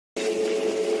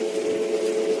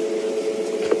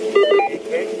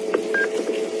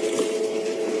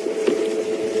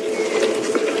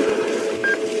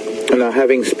Now,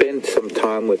 having spent some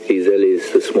time with these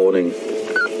Ellies this morning,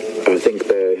 I think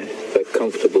they're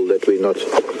comfortable that we're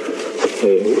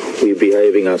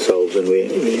behaving ourselves, and we're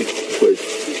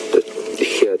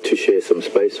here to share some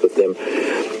space with them.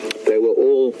 They were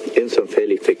all in some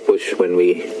fairly thick bush when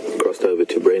we crossed over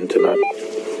to Brent, and I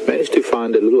managed to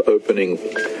find a little opening.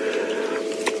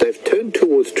 They've turned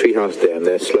towards Treehouse Dam.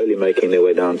 They're slowly making their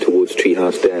way down towards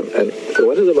Treehouse Dam. And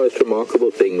one of the most remarkable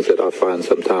things that I find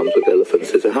sometimes with elephants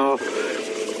is how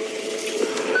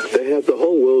they have the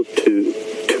whole world to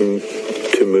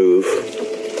move,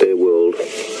 their world,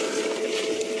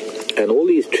 and all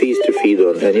these trees to feed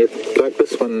on. And yet, like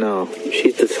this one now,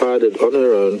 she's decided on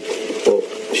her own, or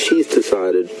she's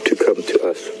decided to come to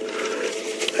us.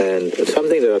 And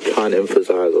something that I try and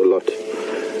emphasize a lot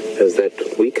is that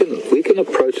we can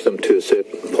approach them to a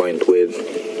certain point where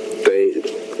they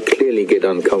clearly get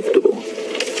uncomfortable,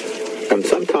 and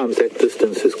sometimes that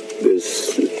distance it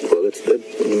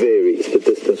varies. The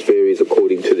distance varies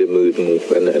according to their mood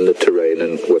and the terrain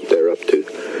and what they're up to.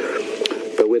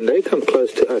 But when they come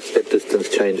close to us, that distance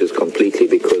changes completely,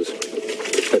 because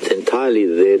it's entirely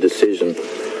their decision.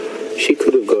 She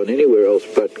could have gone anywhere else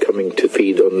but coming to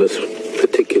feed on this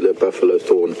particular buffalo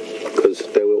thorn, because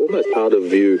they were almost out of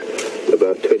view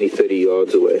about 20-30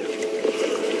 yards away.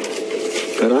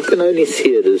 And I can only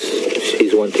see it as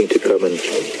she's wanting to come and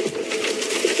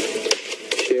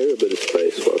share a bit of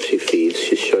space while she feeds.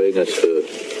 She's showing us her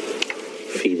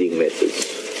feeding methods.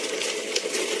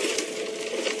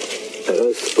 And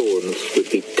those thorns would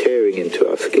be tearing into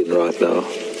our skin right now.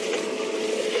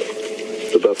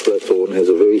 The buffalo thorn has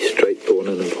a very straight thorn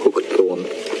and a hooked thorn.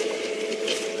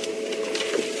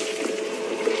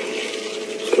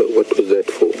 So what was that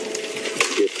for?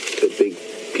 Get a big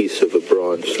piece of a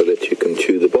branch so that you can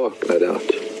chew the bark, no doubt.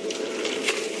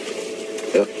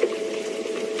 Yeah.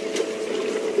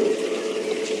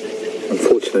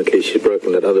 Unfortunately, she's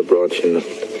broken that other branch in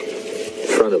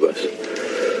front of us.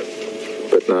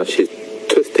 But now she's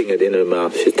twisting it in her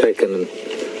mouth. She's taken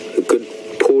a good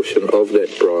portion of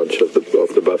that branch of the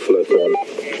buffalo thorn,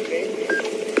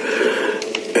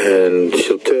 and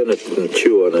she'll turn it and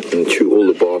chew on it and chew all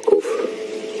the bark off.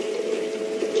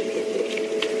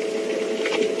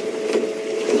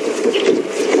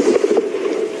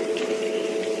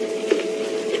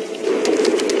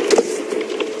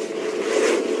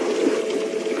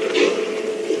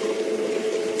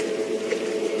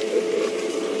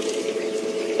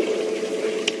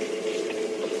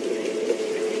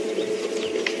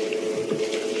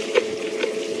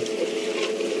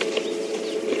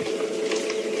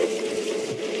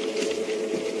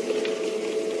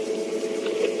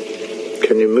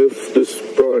 Can you move this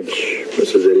branch,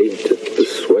 Mrs. Ellie?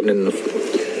 This one, and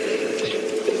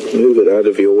move it out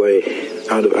of your way,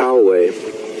 out of our way.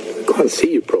 I can't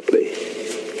see you properly.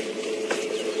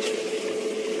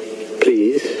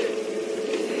 Please.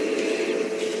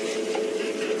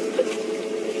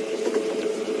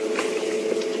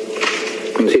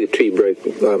 You can see the tree break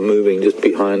moving just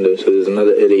behind her, so there's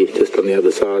another Ellie just on the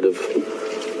other side of her.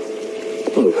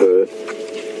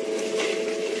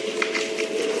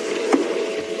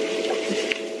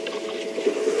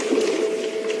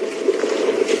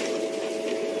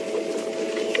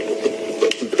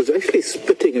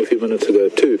 Spitting a few minutes ago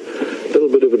too. A little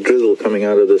bit of a drizzle coming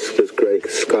out of this grey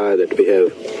sky that we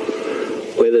have.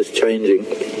 Weather's changing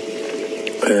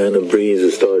and a breeze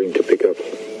is starting to pick up.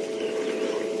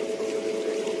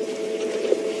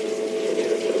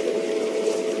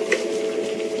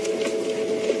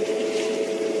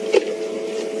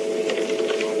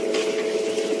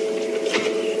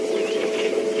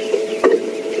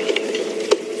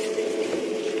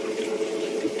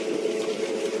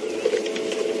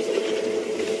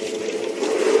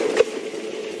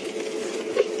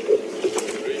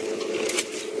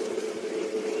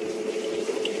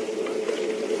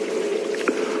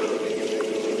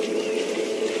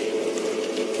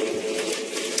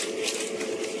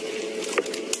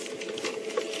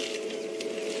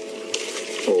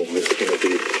 Oh, this is going to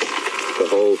be the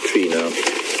whole tree now.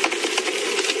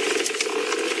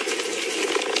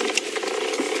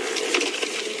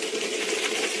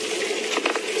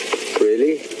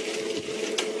 Really?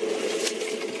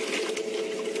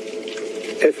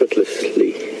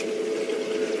 Effortlessly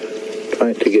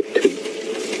trying to get to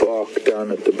bark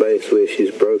down at the base where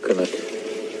she's broken it.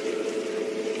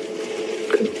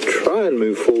 Can try and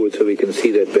move forward so we can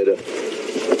see that better.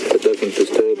 It doesn't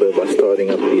disturb her by starting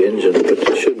up the engine, but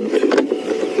it shouldn't.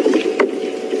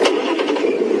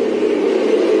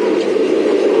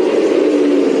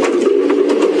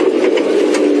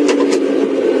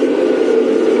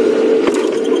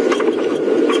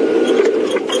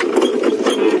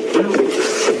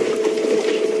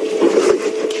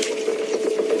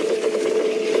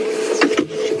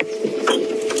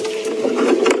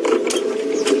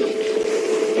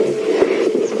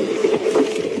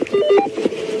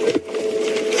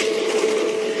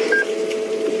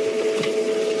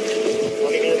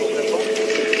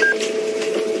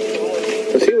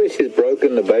 look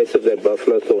in the base of that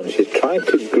buffalo thorn. She's trying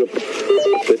to grip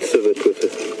bits of it with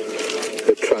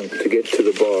her trunk to get to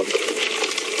the bark.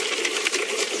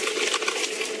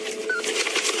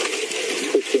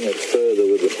 Pushing it further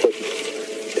with the foot.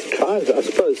 To try and, I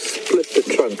suppose, split the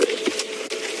trunk.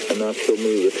 And now she'll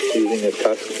move it, using her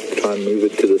tusk to try and move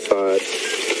it to the side.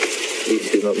 At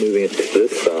least she's not moving it to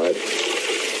this side.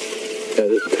 Now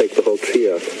just take the whole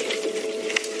tree out.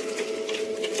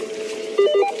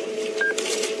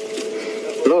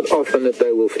 Not often that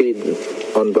they will feed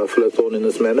on buffalo thorn in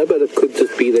this manner, but it could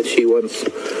just be that she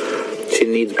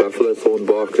needs buffalo thorn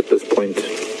bark at this point.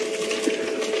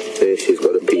 There, she's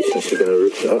got a piece, and she's going to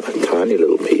rip a tiny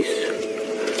little piece.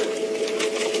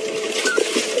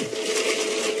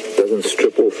 Doesn't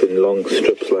strip off in long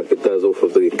strips like it does off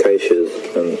of the acacias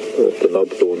and the knob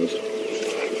thorns.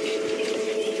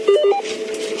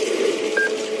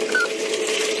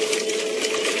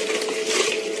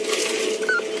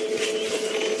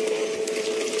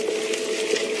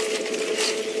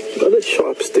 A lot of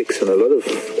sharp sticks and a lot of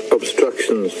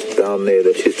obstructions down there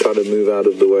that she's trying to move out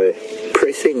of the way.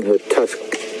 Pressing her tusk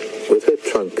with her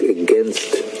trunk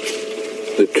against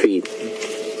the tree.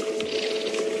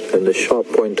 And the sharp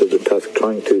point of the tusk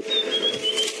trying to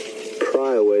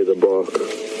pry away the bark.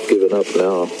 Given up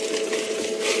now.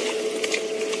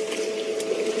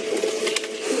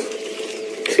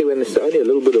 See, when it's only a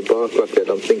little bit of bark like that,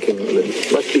 I'm thinking there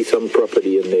must be some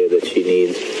property in there that she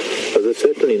needs. But it's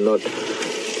certainly not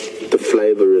the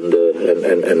flavor and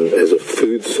as a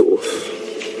food source.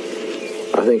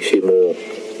 I think she more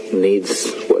needs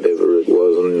whatever it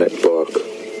was on that bark.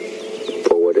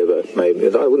 Whatever, maybe,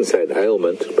 I wouldn't say an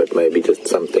ailment, but maybe just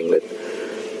something that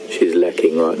she's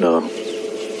lacking right now.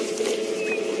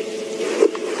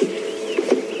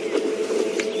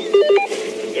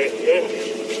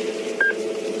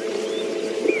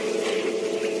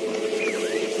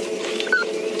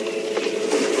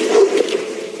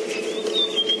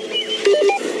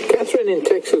 Catherine in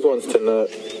Texas wants to know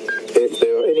if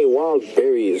there are any wild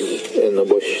berries in the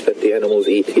bush that the animals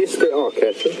eat. Yes, there are,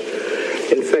 Catherine.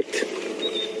 In fact,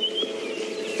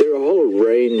 there are a whole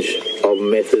range of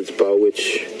methods by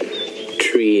which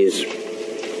trees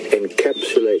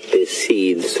encapsulate their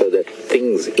seeds so that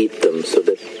things eat them, so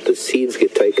that the seeds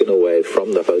get taken away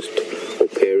from the host or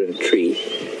parent tree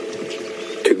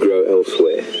to grow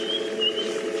elsewhere.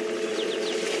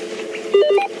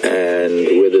 And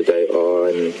whether they are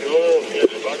in...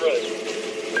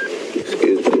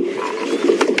 Excuse me.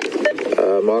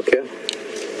 Marc here?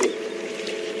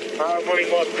 Morning,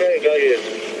 Marc. Craig, how are you?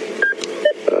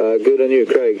 Good on you,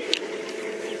 Craig. 100%.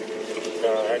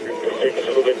 It's a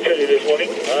little bit chilly this morning.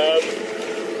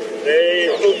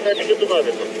 They're still standing at the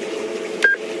moment.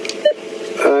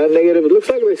 Negative. It looks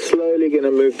like we're slowly going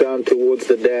to move down towards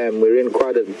the dam. We're in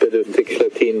quite a bit of thick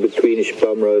Shlotine between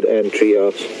Ishbam Road and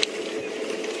Treehouse.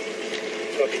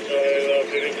 Copy, so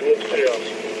moving towards Treehouse.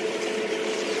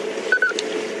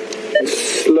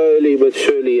 Slowly but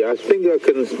surely. I think I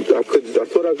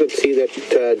thought I could see that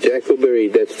jackleberry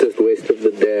that's just west of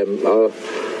the dam.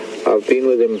 I've been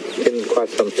with him in quite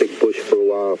some thick bush for a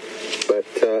while, but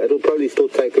it'll probably still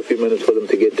take a few minutes for them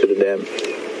to get to the dam.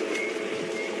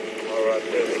 Alright,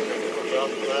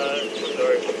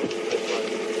 sorry.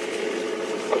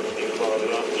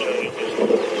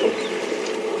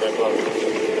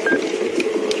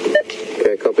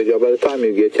 Okay, copy job. By the time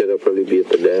you get here, they'll probably be at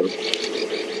the dam.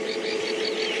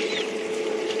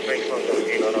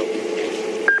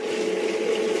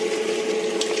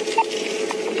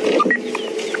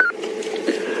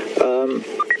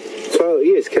 So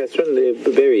yes, Catherine,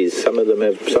 the berries, some of them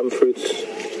have some fruits,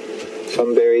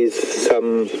 some berries,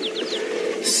 some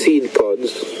seed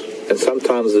pods, and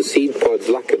sometimes the seed pods,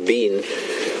 like a bean,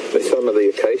 with some of the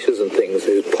acacias and things,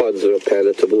 these pods are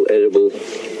palatable, edible.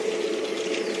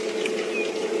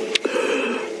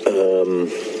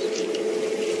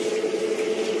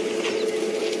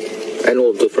 And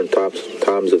all different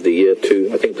times of the year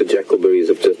too. I think the jackleberries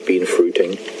have just been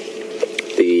fruiting.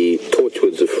 The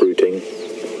torchwoods are fruiting.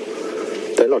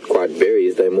 They're not quite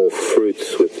berries, they're more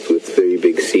fruits with very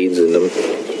big seeds in them.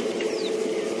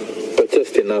 But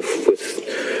just enough,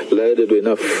 loaded with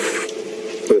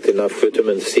enough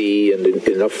vitamin C and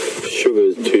enough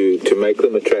sugars to make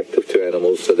them attractive to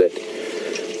animals so that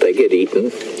they get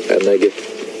eaten and they get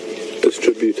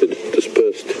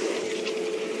dispersed.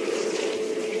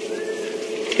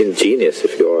 Ingenious,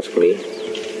 if you ask me.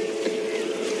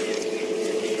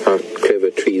 How clever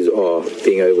trees are,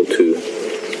 being able to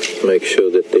make sure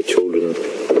that their children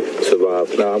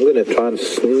survive. Now I'm going to try and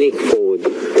sneak forward.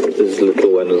 This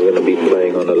little one is going to be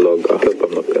playing on a log. I hope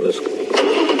I'm not going to...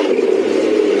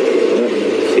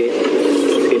 See?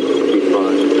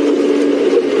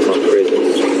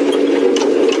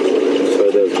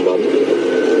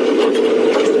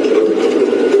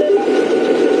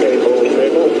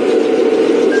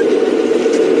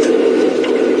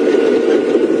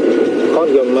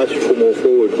 I'm much more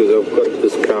forward because I've got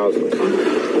this cow's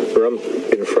rump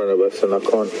in front of us, and I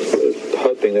can't.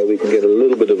 Hoping that we can get a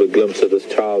little bit of a glimpse of this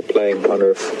child playing on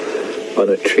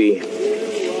a tree.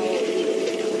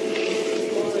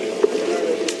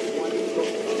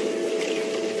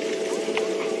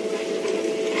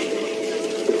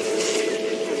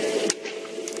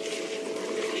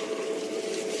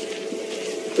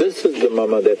 This is the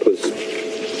mama that was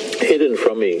hidden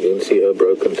from me. You can see her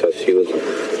broken tusk. She was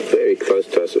very close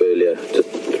to us earlier, just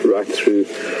right through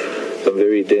some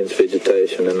very dense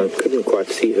vegetation, and I couldn't quite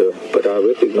see her, but I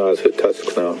recognize her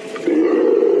tusks now.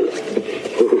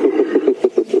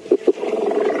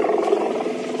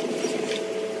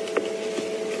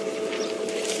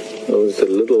 It was the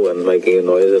little one making a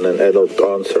noise and an adult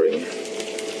answering,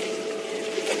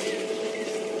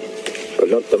 but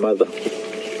not the mother,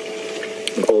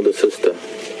 an older sister.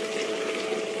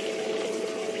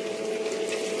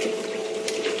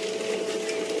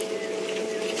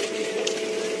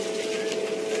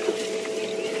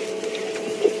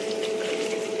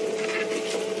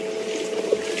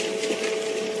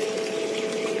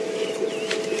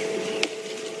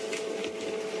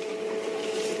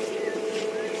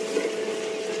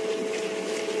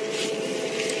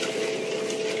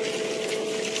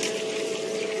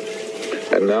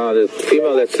 And now the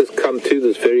female that's just come to,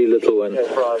 this very little one,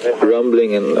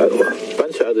 rumbling, and a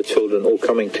bunch of other children all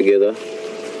coming together.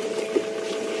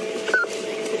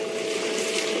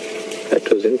 That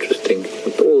was interesting.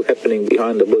 It's all happening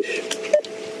behind the bush.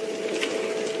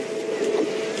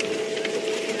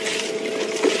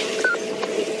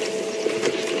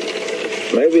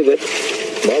 Maybe that's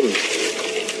mom.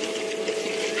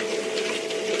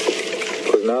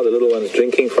 Because now the little one's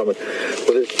drinking from it.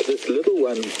 Well, this little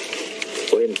one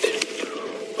went,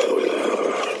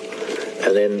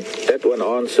 and then that one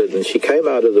answered, and she came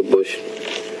out of the bush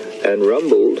and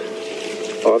rumbled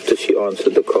after she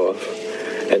answered the calf,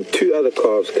 and two other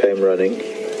calves came running,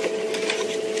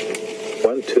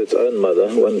 one to its own mother,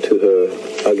 one to her.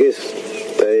 I guess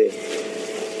they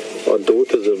are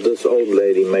daughters of this old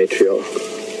lady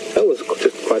matriarch. That was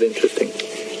just quite interesting.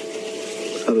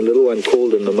 And the little one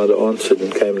called and the mother answered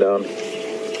and came down.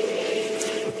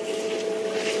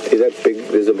 See that big?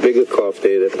 There's a bigger calf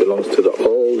there that belongs to the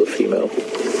older female.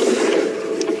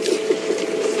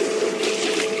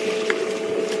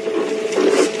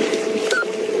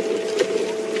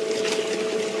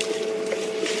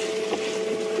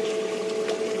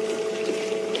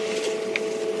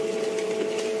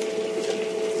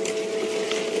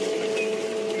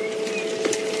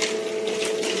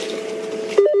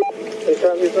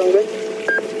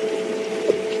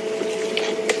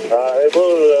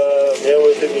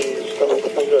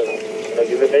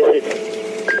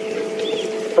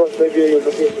 Maybe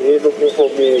he's looking for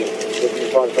me if you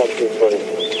found something for him.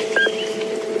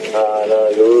 No,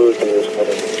 you're looking for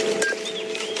him.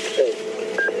 Okay.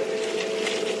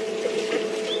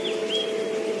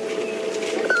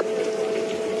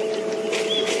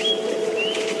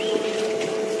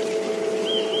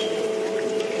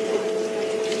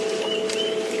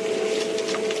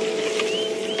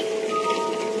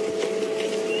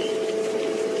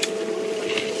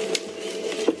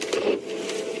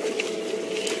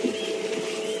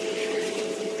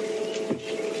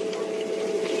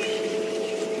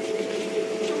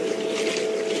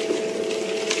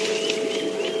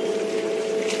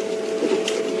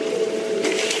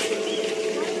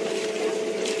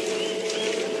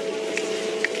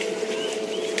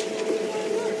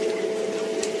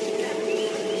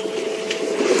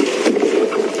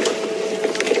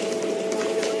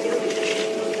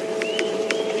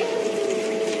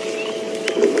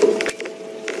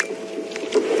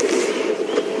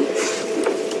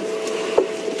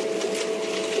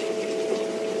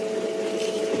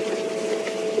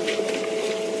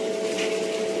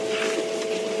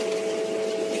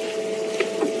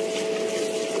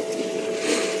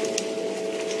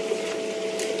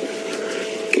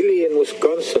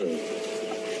 Wisconsin.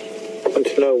 I want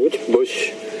to know which bush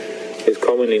is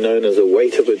commonly known as a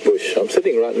wait-a-bit bush. I'm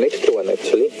sitting right next to one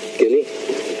actually, Gilly.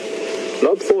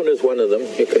 Knobthorn is one of them.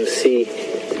 You can see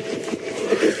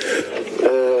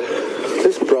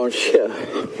this branch here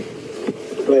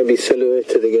may be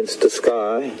silhouetted against the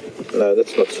sky. No,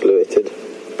 that's not silhouetted,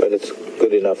 but it's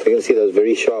good enough. You can see those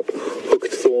very sharp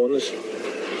hooked thorns.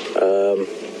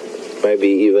 Maybe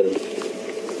even,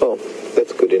 oh,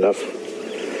 that's good enough.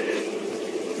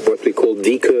 What we call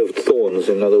decurved thorns.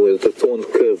 In other words, the thorns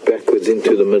curve backwards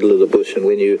into the middle of the bush, and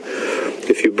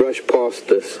if you brush past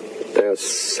this, they are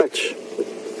such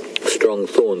strong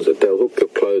thorns that they'll hook your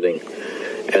clothing,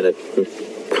 and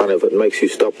it makes you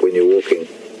stop when you're walking,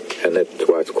 and that's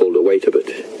why it's called a waiterbit,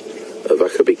 a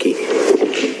wakabiki.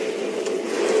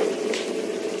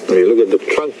 When you look at the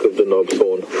trunk of the knob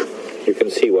thorn, you can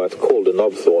see why it's called a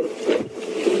knob thorn.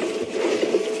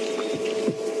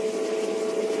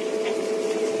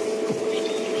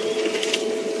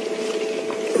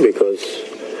 Because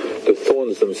the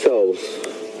thorns themselves,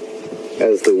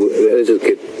 as they just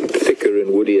get thicker and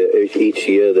woodier each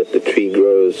year that the tree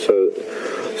grows, so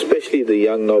especially the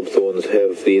young knob thorns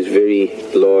have these very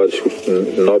large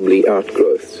knobbly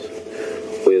outgrowths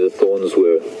where the thorns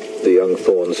were, the young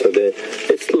thorns. So there's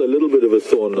still a little bit of a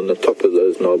thorn on the top of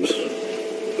those knobs.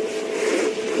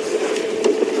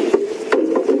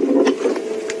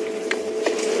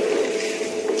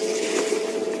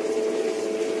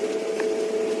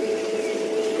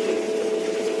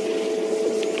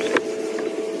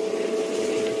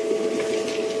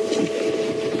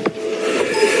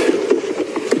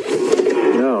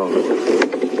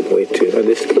 And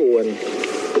there's still one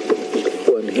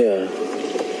here.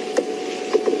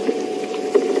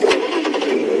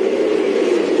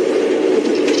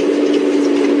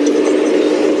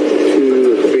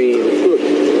 2 or 3,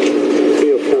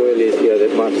 3 or 4 areas here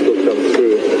that might still come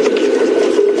through.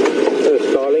 Oh,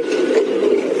 starling.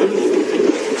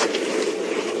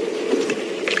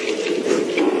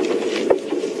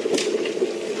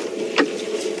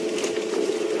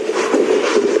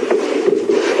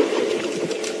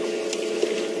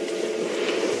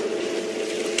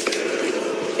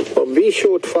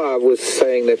 Short 5 was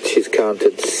saying that she's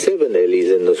counted 7 ellies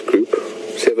in this group,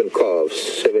 7 calves,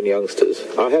 7 youngsters.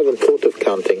 I haven't thought of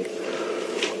counting,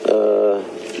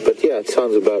 but yeah, it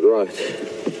sounds about right.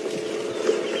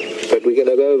 But we're going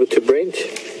to go over to Brent,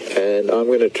 and I'm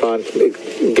going to try and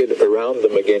get around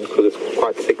them again because it's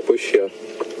quite thick bush here.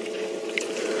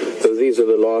 So these are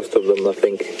the last of them, I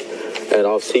think, and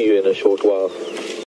I'll see you in a short while.